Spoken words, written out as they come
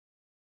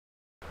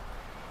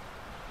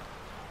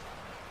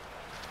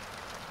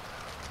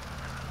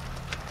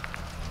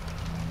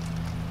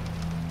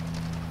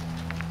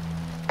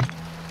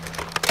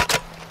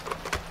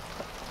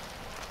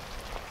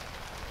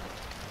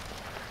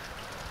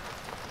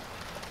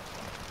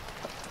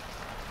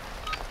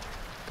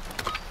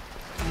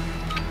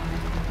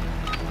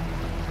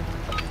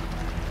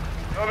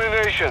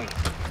Domination.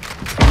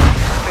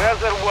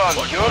 Desert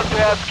 1, your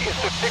task is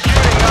to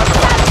securing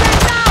Alpha.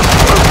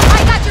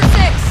 I got your 6!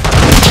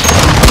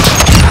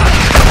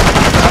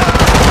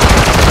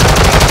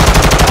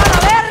 ¡A la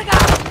verga!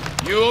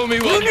 You owe me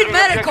one. You need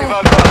medical!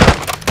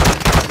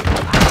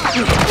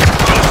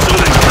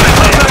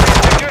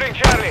 Securing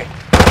Charlie.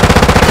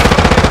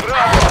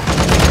 Bravo.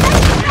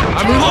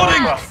 I'm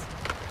reloading!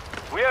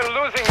 We are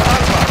losing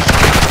Alpha.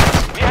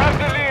 We have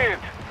the lead.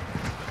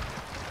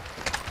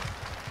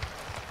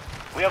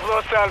 We have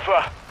lost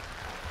Alpha.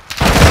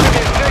 He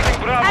is taking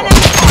Bravo.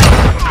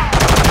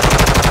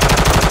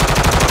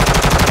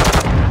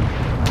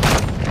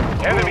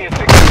 Enemy is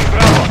securing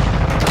Bravo.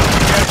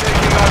 We are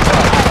taking Alpha.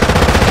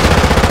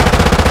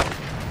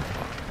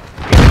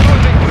 We are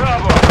losing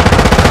Bravo.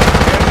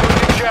 We are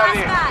losing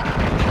Charlie.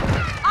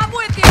 I'm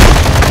with you!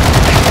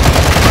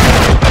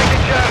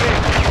 Taking Charlie.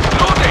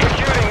 Loading!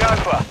 Securing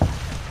Alpha.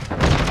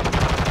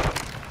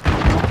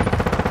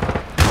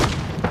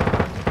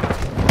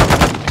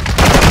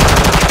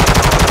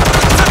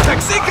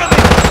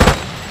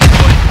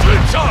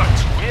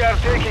 Recharge! We are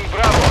taking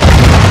Bravo.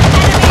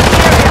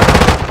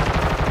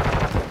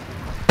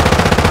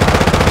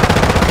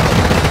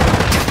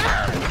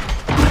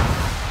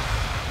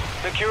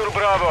 Secure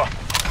Bravo.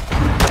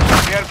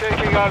 We are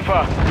taking Alpha.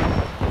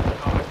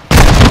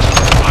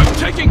 I'm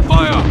taking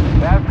fire!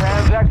 Last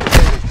hands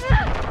activated.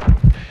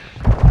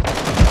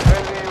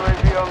 Friendly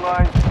UAV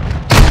online.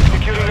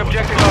 Securing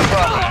objective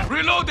Alpha.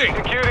 Reloading!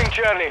 Securing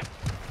Charlie.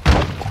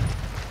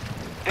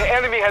 The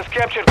enemy has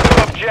captured 2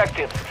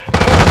 objectives.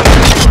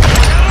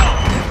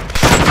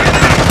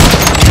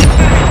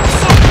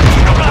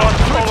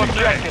 Lost all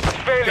objectives.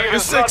 Failure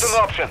is not an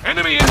option.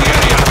 Enemy in the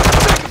area!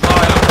 Take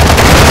fire!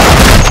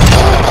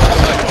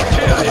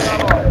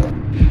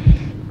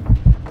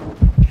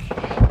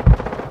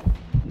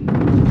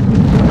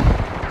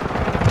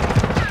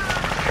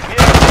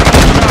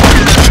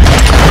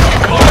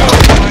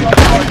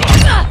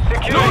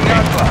 Securing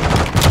Alpha.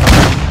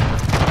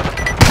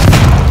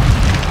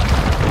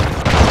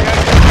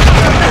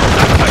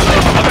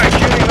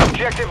 Securing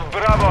objective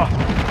Bravo.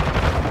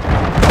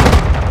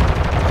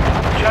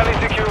 Charlie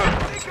secure.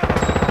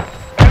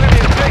 Enemy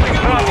is taking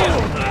Bravo.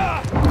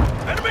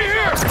 Enemy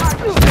here!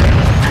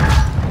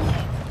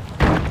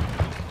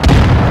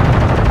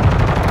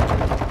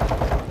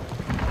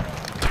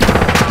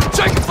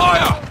 Take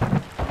fire!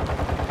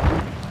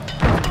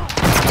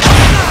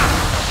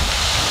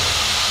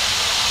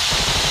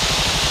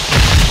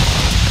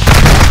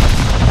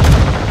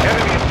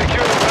 Enemy is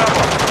securing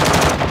Bravo.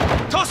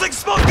 Tossing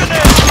smoke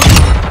grenade!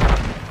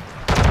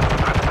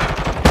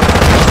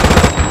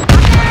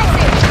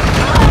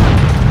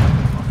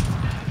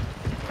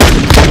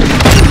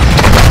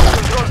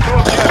 Control 2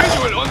 objectives.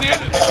 Visual on the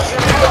enemy!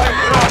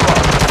 Bravo.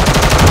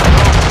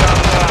 Down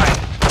the line.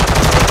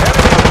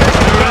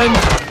 Your end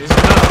is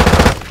now.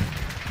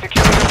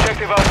 Securing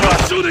objective Alpha.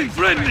 Shooting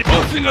friendly!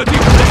 Posting a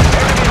deep Enemy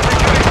is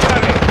securing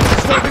Charlie.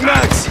 Starting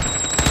max!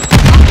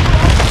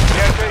 We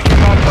are taking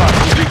Alpha.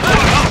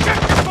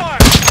 Objective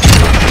fire!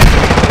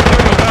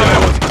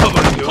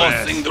 Covering your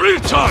Tossing the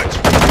recharge!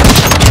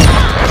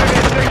 Enemy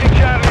is taking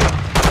Charlie.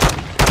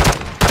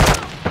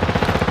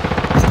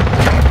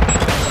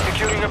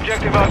 Securing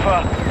objective Alpha.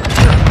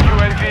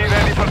 UAV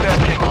ready for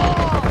tasking.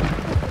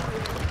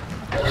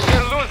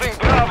 We're losing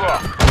Bravo.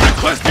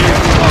 Requesting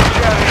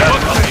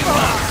Charlie.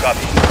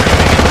 Copy.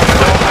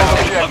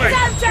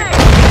 Objective.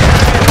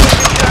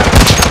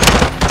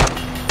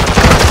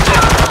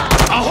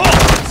 Aho!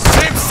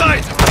 Same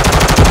site!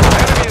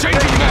 Enemy is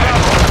Changing taking mag!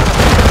 Bravo.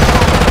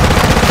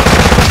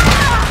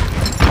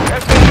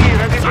 SAE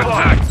ready for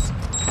launch. Attacks!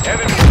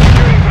 Enemy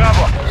securing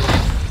Bravo.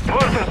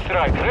 Mortar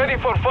strike ready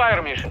for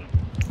fire mission.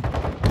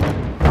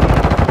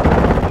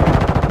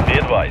 Be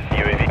advised,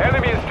 UAV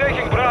Enemy is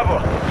taking Bravo.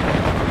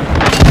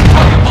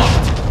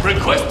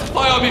 Request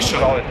fire mission!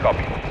 solid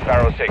copy.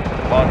 Sparrow 6,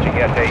 launching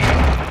SAE.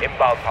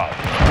 Inbound path.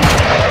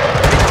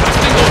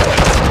 Requesting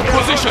orders!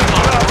 Position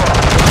mark!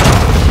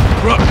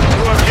 Bravo. Run! 2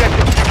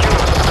 objectives secure.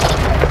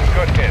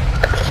 Good hit.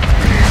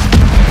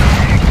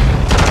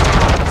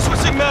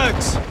 Switching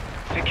mags!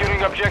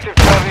 Securing objective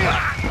Charlie.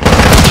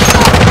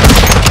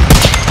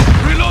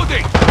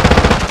 Reloading!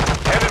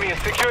 Enemy is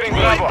securing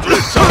Bravo.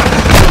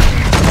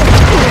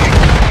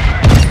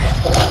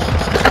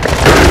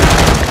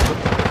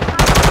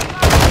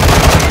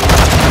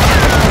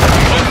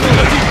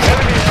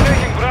 Enemy is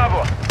taking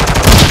Bravo.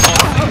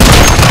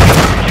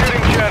 Securing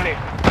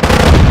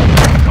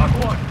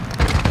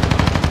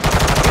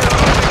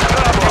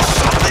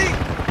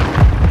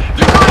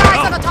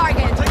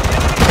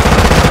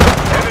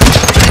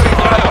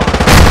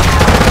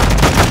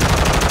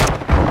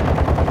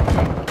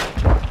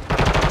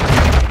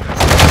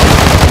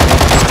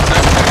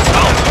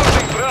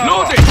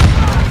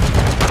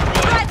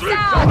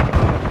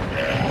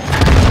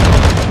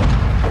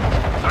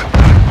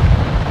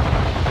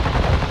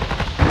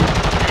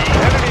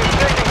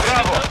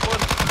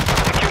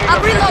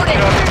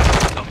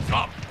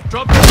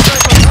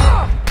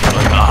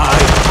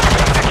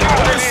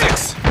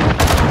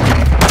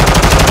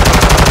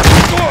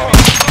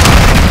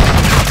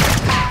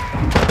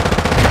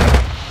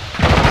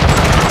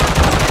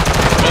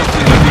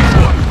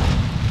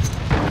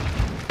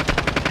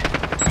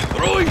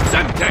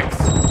Semtex!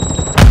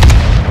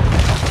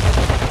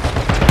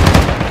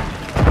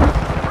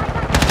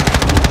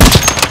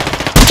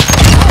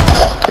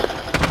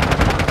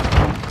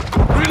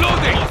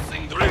 Reloading!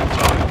 Crossing the ring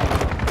line.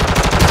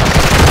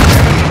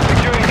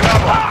 Securing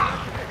Bravo.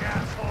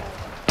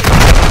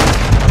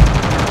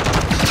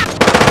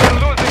 We're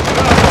losing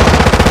Bravo.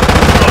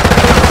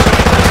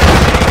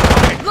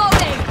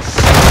 Loading!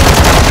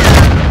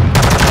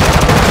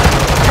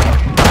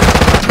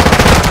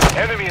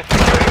 Enemy is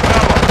securing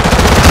Bravo.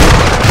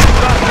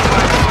 Bravo,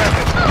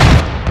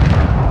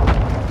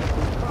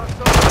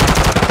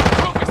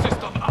 Trophy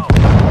system out.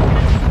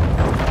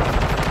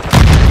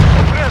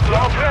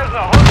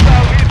 Presno,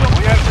 hostile vehicle.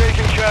 We are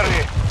taking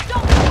Charlie.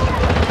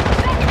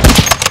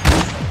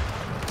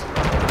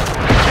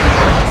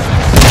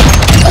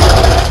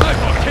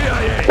 Sniper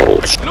KIA!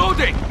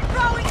 Loading!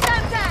 Throwing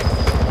Semtex!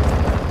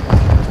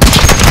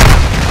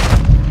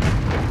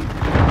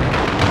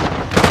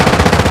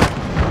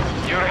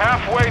 You're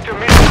halfway to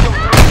mission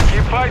complete.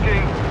 Keep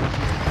fighting.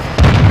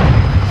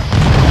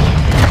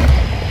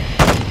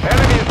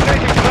 Enemy is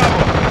taking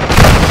Bravo.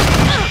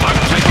 I'm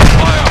taking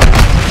fire!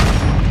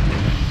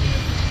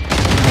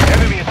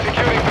 Enemy is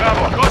securing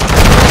Bravo.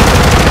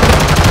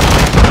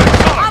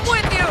 I'm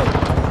with you!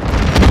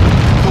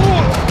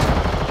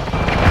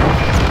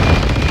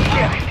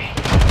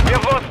 We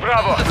have lost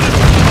Bravo.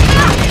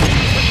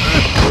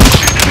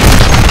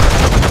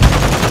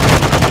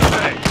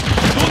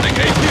 Loading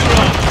AP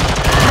round!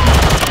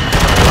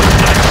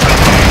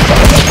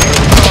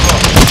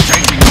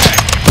 Changing back!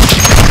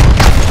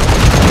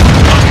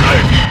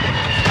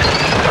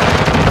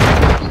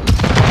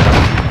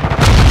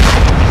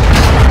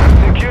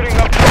 Securing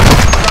up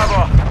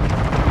Bravo.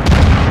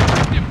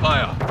 Taking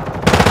fire!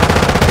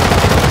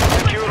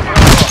 Secure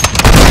Bravo.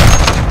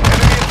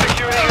 Enemy is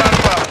securing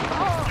Alpha.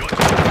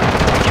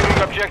 Securing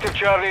objective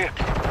Charlie.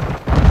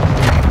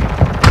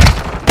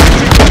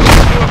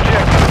 Two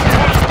objectives.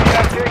 We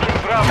are taking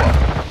Bravo.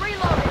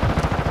 Reloading!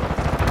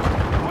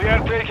 We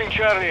are taking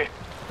Charlie.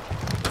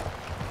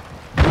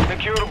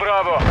 Secure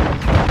Bravo.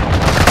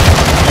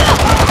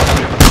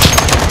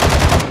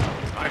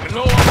 I'm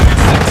low on the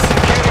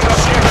Securing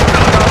objective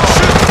Bravo.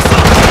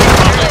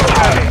 Securing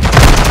Charlie.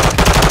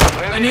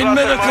 I need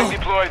medical.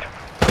 Deployed.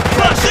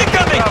 Flash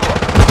incoming! Bravo.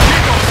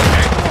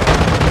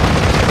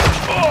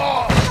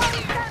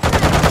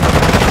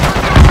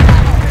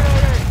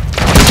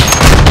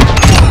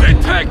 They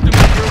tagged me!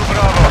 Secure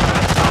Bravo.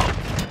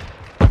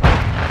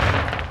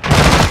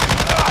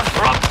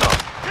 Drop them!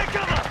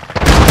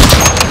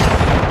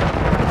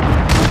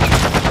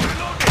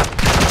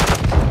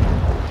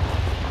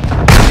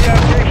 We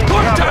are taking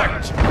Bravo.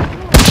 Contact!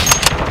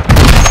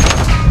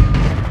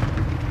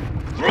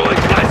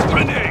 Throwing gas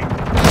grenade!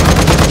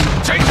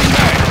 Changing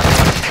mag!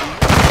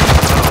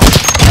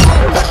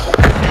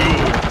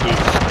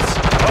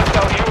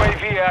 Hostile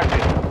UAV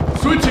active.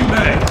 Switching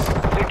mags!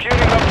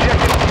 Securing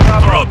objective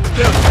Bravo. Drop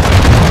them!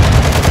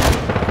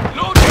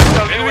 Loading!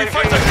 Enemy UAV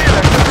fighter active.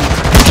 here!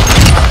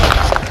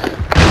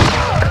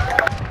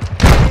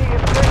 Enemy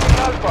is taking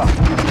Alpha.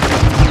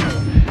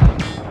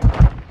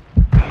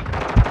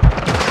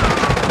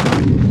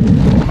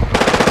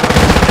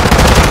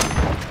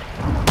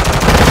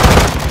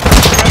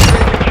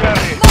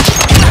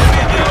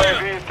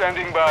 UAV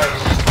standing by.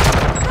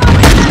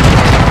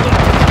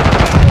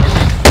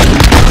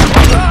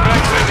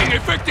 Sending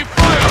effective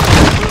fire!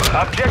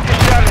 Objective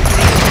Charlie.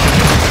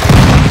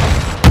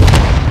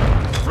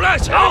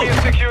 Flash Enemy out! is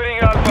securing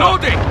Alpha.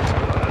 Loading!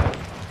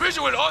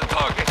 Visual on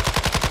target!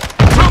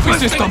 Trophy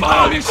system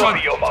out!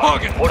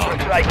 Target! What's the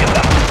strike in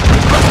that?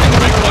 Requesting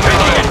recon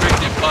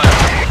effective fire!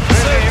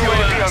 Friendly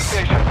UAV on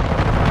station.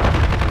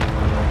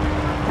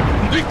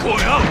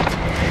 Decoy out!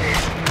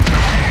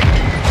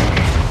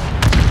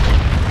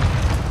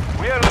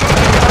 We are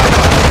losing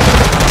Alpha.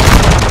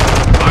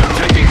 I'm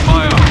taking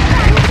fire!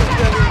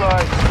 Standing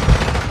by.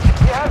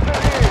 He has the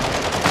lead.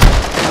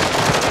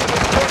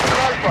 He's taking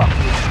Alpha.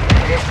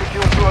 We have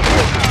secured two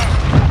objectives.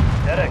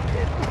 Derek,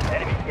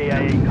 enemy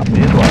KIA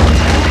coming in.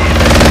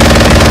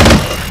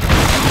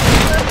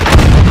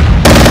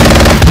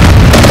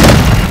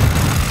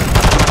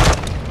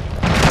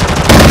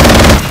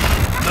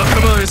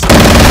 Nakama is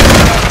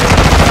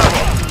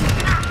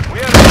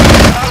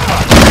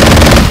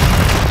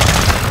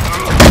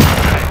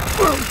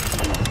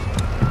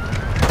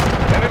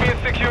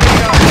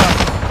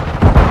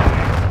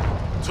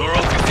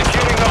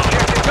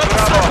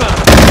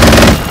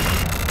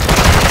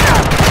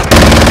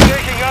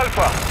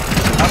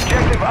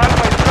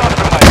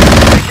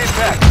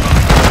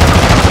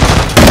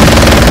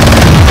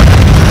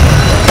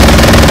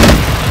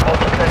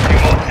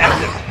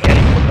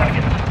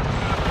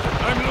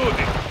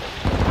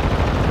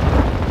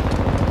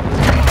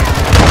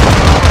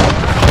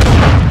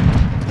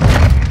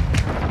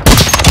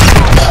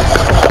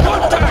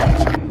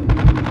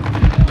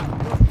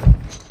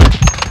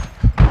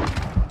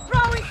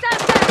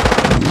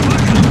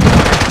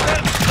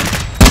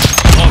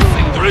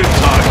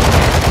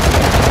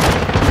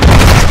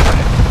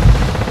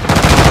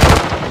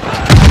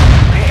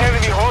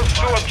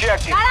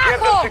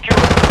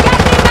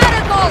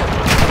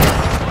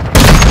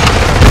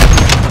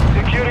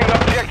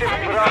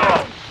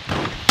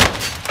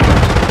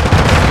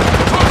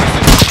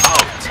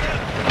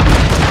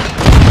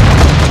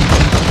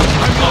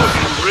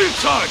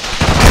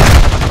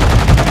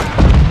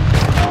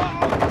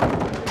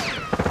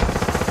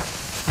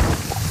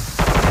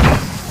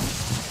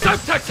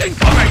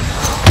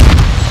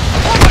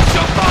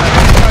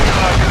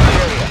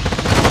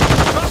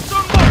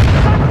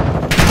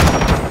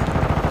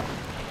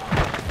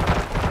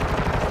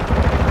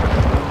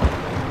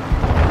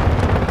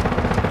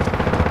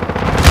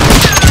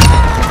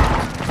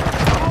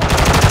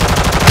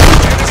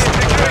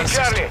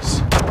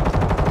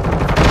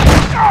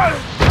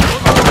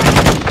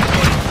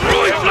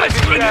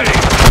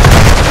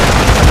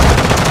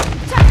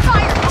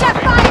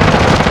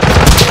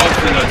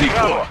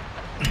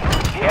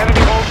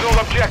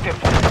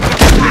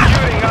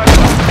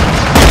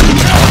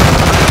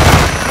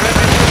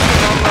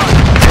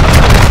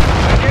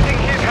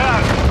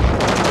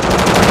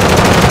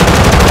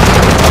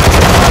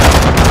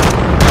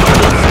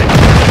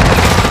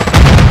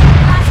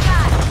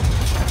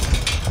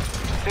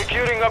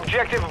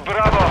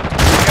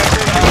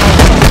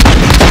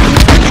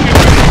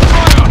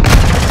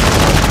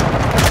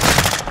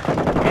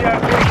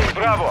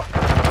Bravo.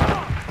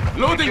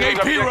 Loading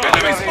AP round.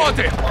 Enemy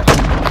spotted.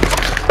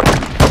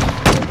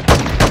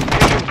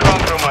 Mission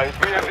compromised.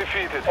 We are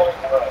defeated.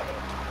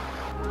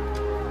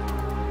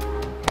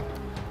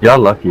 Y'all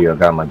lucky you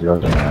got my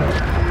drugs in there.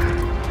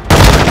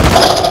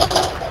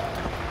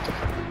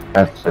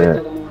 That's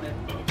it.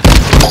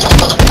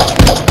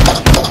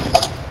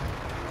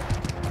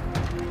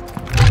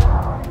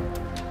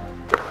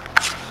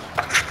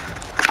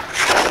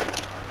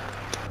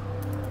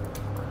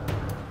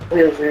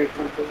 It was very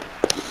comfortable.